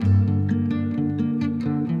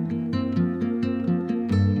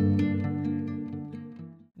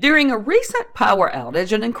During a recent power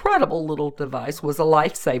outage, an incredible little device was a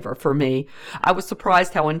lifesaver for me. I was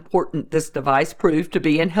surprised how important this device proved to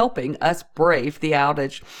be in helping us brave the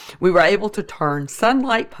outage. We were able to turn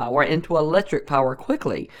sunlight power into electric power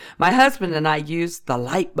quickly. My husband and I used the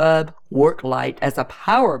light bulb work light as a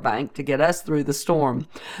power bank to get us through the storm.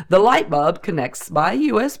 The light bulb connects by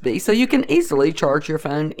USB, so you can easily charge your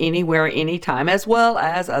phone anywhere, anytime, as well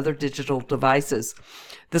as other digital devices.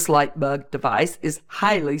 This light bulb device is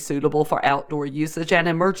highly suitable for outdoor usage and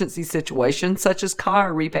emergency situations such as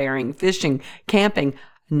car repairing, fishing, camping,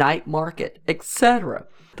 night market, etc.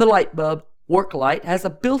 The light bulb work light has a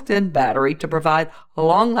built-in battery to provide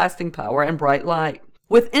long-lasting power and bright light,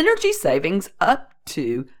 with energy savings up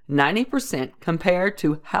to 90% compared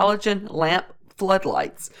to halogen lamp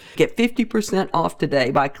floodlights. Get 50% off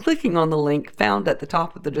today by clicking on the link found at the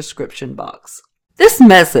top of the description box. This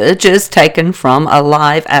message is taken from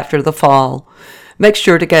Alive After the Fall. Make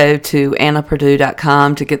sure to go to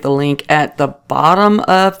annaperdue.com to get the link at the bottom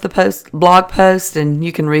of the blog post, and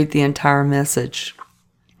you can read the entire message.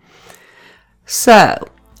 So,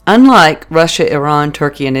 unlike Russia, Iran,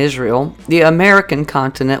 Turkey, and Israel, the American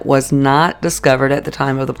continent was not discovered at the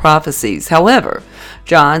time of the prophecies. However,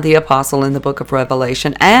 John the Apostle in the book of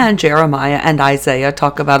Revelation and Jeremiah and Isaiah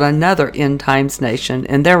talk about another end times nation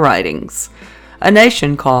in their writings, a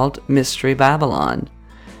nation called Mystery Babylon.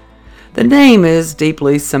 The name is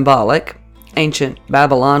deeply symbolic. Ancient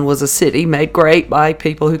Babylon was a city made great by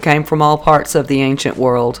people who came from all parts of the ancient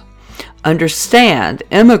world. Understand,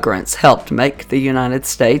 immigrants helped make the United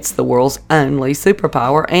States the world's only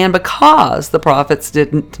superpower, and because the prophets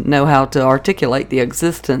didn't know how to articulate the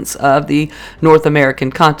existence of the North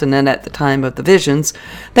American continent at the time of the visions,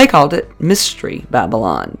 they called it Mystery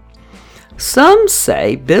Babylon. Some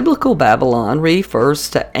say biblical Babylon refers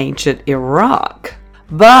to ancient Iraq.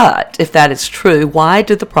 But if that is true, why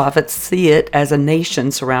did the prophets see it as a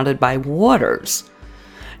nation surrounded by waters?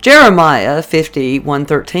 Jeremiah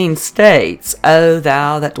 50:1-13 states, O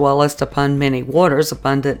thou that dwellest upon many waters,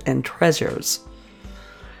 abundant in treasures,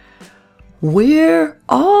 where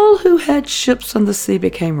all who had ships on the sea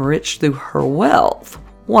became rich through her wealth.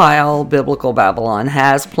 While biblical Babylon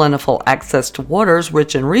has plentiful access to waters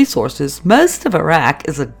rich in resources, most of Iraq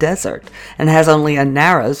is a desert and has only a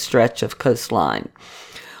narrow stretch of coastline.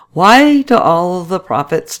 Why do all the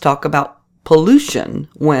prophets talk about pollution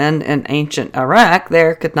when in ancient Iraq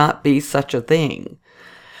there could not be such a thing?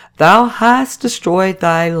 Thou hast destroyed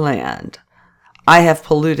thy land. I have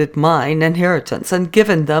polluted mine inheritance and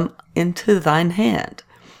given them into thine hand.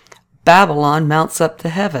 Babylon mounts up to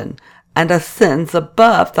heaven and ascends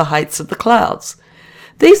above the heights of the clouds.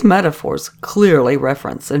 These metaphors clearly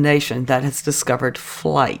reference a nation that has discovered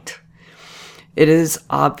flight. It is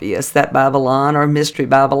obvious that Babylon or Mystery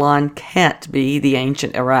Babylon can't be the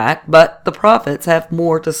ancient Iraq, but the prophets have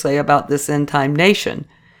more to say about this end-time nation.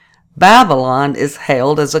 Babylon is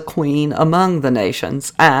hailed as a queen among the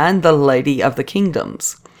nations and the lady of the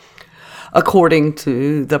kingdoms. According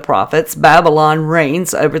to the prophets, Babylon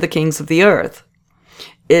reigns over the kings of the earth.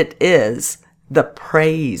 It is the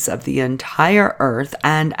praise of the entire earth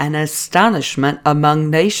and an astonishment among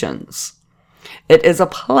nations. It is a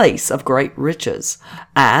place of great riches,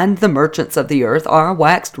 and the merchants of the earth are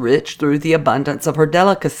waxed rich through the abundance of her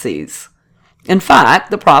delicacies. In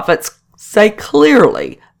fact, the prophets say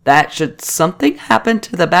clearly that should something happen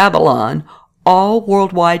to the Babylon, all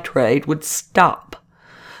worldwide trade would stop.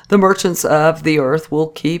 The merchants of the earth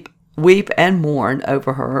will weep and mourn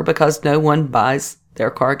over her because no one buys their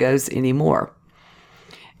cargoes anymore.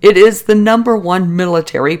 It is the number one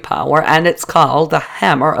military power, and it's called the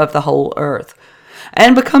hammer of the whole earth,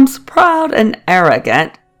 and becomes proud and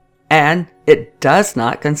arrogant, and it does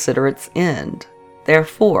not consider its end.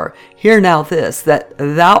 Therefore, hear now this, that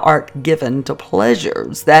thou art given to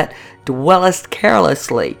pleasures, that dwellest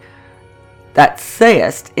carelessly, that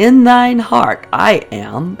sayest in thine heart, I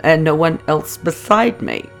am, and no one else beside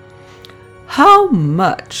me. How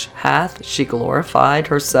much hath she glorified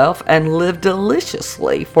herself, and lived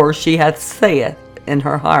deliciously, for she hath saith in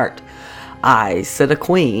her heart, I sit a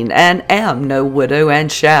queen, and am no widow,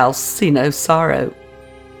 and shall see no sorrow.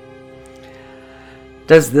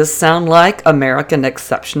 Does this sound like American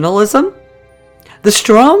exceptionalism? The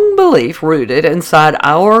strong belief rooted inside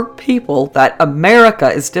our people that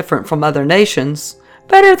America is different from other nations,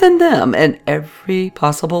 better than them in every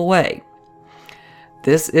possible way.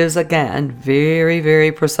 This is again very,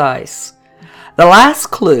 very precise. The last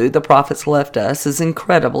clue the prophets left us is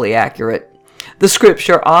incredibly accurate. The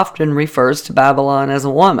scripture often refers to Babylon as a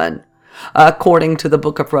woman. According to the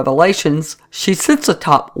book of Revelations, she sits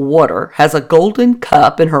atop water, has a golden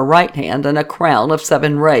cup in her right hand, and a crown of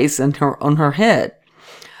 7 rays on her head.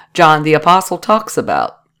 John the Apostle talks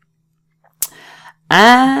about,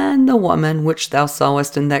 "And the woman which thou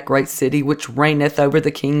sawest in that great city, which reigneth over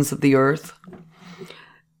the kings of the earth."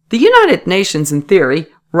 The United Nations, in theory,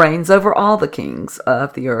 reigns over all the kings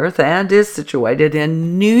of the earth and is situated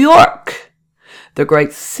in New York, the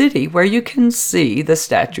great city where you can see the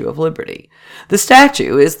Statue of Liberty. The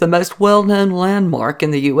statue is the most well-known landmark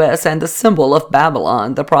in the U.S. and the symbol of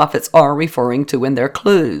Babylon the prophets are referring to in their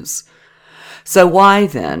clues. So why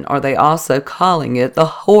then are they also calling it the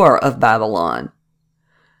Whore of Babylon?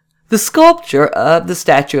 The sculptor of the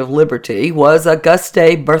Statue of Liberty was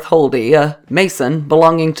Auguste Bertholdi, a Mason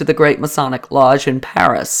belonging to the Great Masonic Lodge in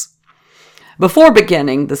Paris. Before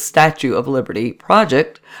beginning the Statue of Liberty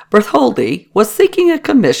project, Bertholdi was seeking a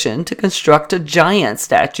commission to construct a giant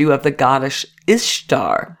statue of the goddess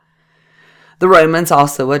Ishtar. The Romans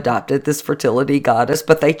also adopted this fertility goddess,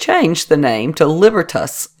 but they changed the name to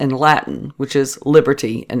Libertas in Latin, which is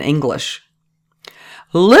liberty in English.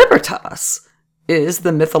 Libertas is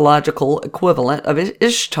the mythological equivalent of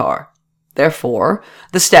Ishtar. Therefore,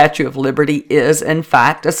 the Statue of Liberty is, in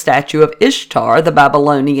fact, a statue of Ishtar, the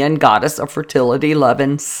Babylonian goddess of fertility, love,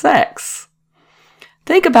 and sex.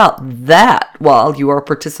 Think about that while you are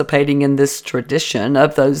participating in this tradition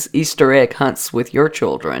of those Easter egg hunts with your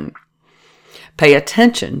children. Pay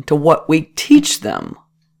attention to what we teach them.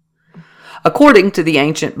 According to the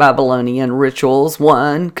ancient Babylonian rituals,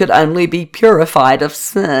 one could only be purified of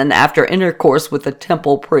sin after intercourse with the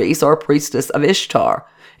temple priest or priestess of Ishtar.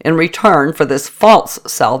 In return for this false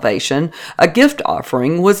salvation, a gift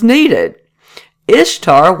offering was needed.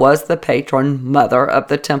 Ishtar was the patron mother of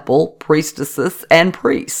the temple priestesses and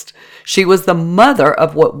priest. She was the mother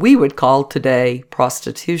of what we would call today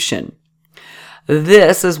prostitution.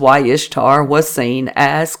 This is why Ishtar was seen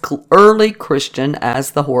as early Christian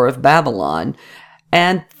as the Whore of Babylon,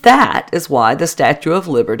 and that is why the Statue of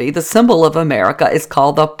Liberty, the symbol of America, is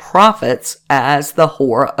called the prophets as the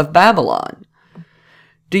Whore of Babylon.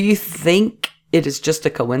 Do you think it is just a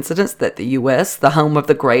coincidence that the U.S., the home of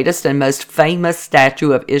the greatest and most famous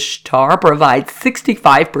statue of Ishtar, provides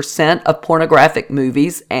 65% of pornographic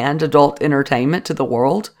movies and adult entertainment to the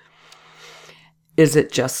world? Is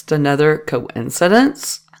it just another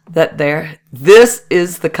coincidence that this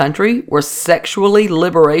is the country where sexually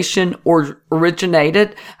liberation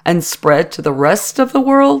originated and spread to the rest of the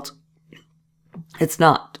world? It's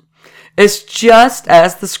not. It's just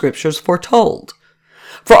as the scriptures foretold.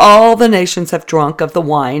 For all the nations have drunk of the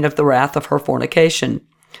wine of the wrath of her fornication.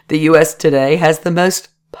 The U.S. today has the most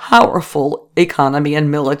powerful economy and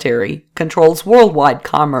military, controls worldwide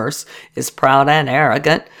commerce, is proud and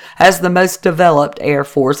arrogant, has the most developed air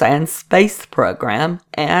force and space program,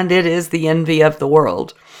 and it is the envy of the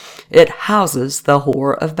world. It houses the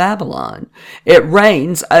Whore of Babylon. It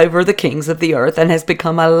reigns over the kings of the earth and has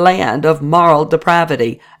become a land of moral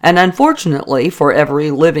depravity. And unfortunately for every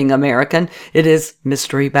living American, it is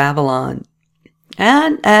Mystery Babylon.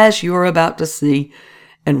 And as you're about to see,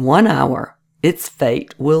 in 1 hour, its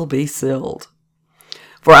fate will be sealed.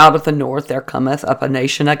 For out of the north there cometh up a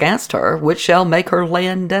nation against her, which shall make her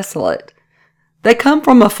land desolate. They come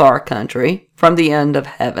from a far country, from the end of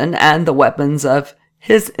heaven, and the weapons of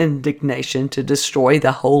his indignation to destroy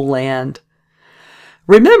the whole land.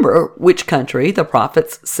 Remember which country the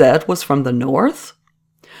prophets said was from the north?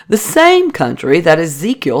 The same country that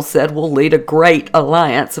Ezekiel said will lead a great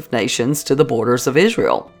alliance of nations to the borders of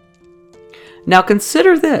Israel. Now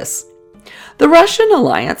consider this. The Russian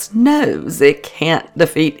alliance knows it can't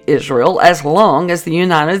defeat Israel as long as the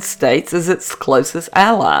United States is its closest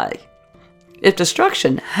ally. If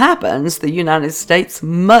destruction happens, the United States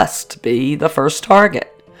must be the first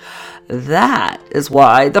target. That is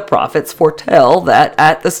why the prophets foretell that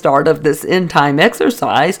at the start of this end-time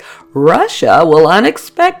exercise, Russia will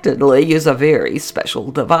unexpectedly use a very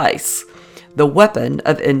special device, the weapon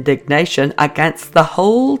of indignation against the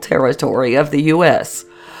whole territory of the U.S.,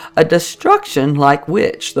 a destruction like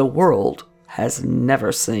which the world has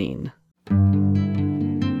never seen.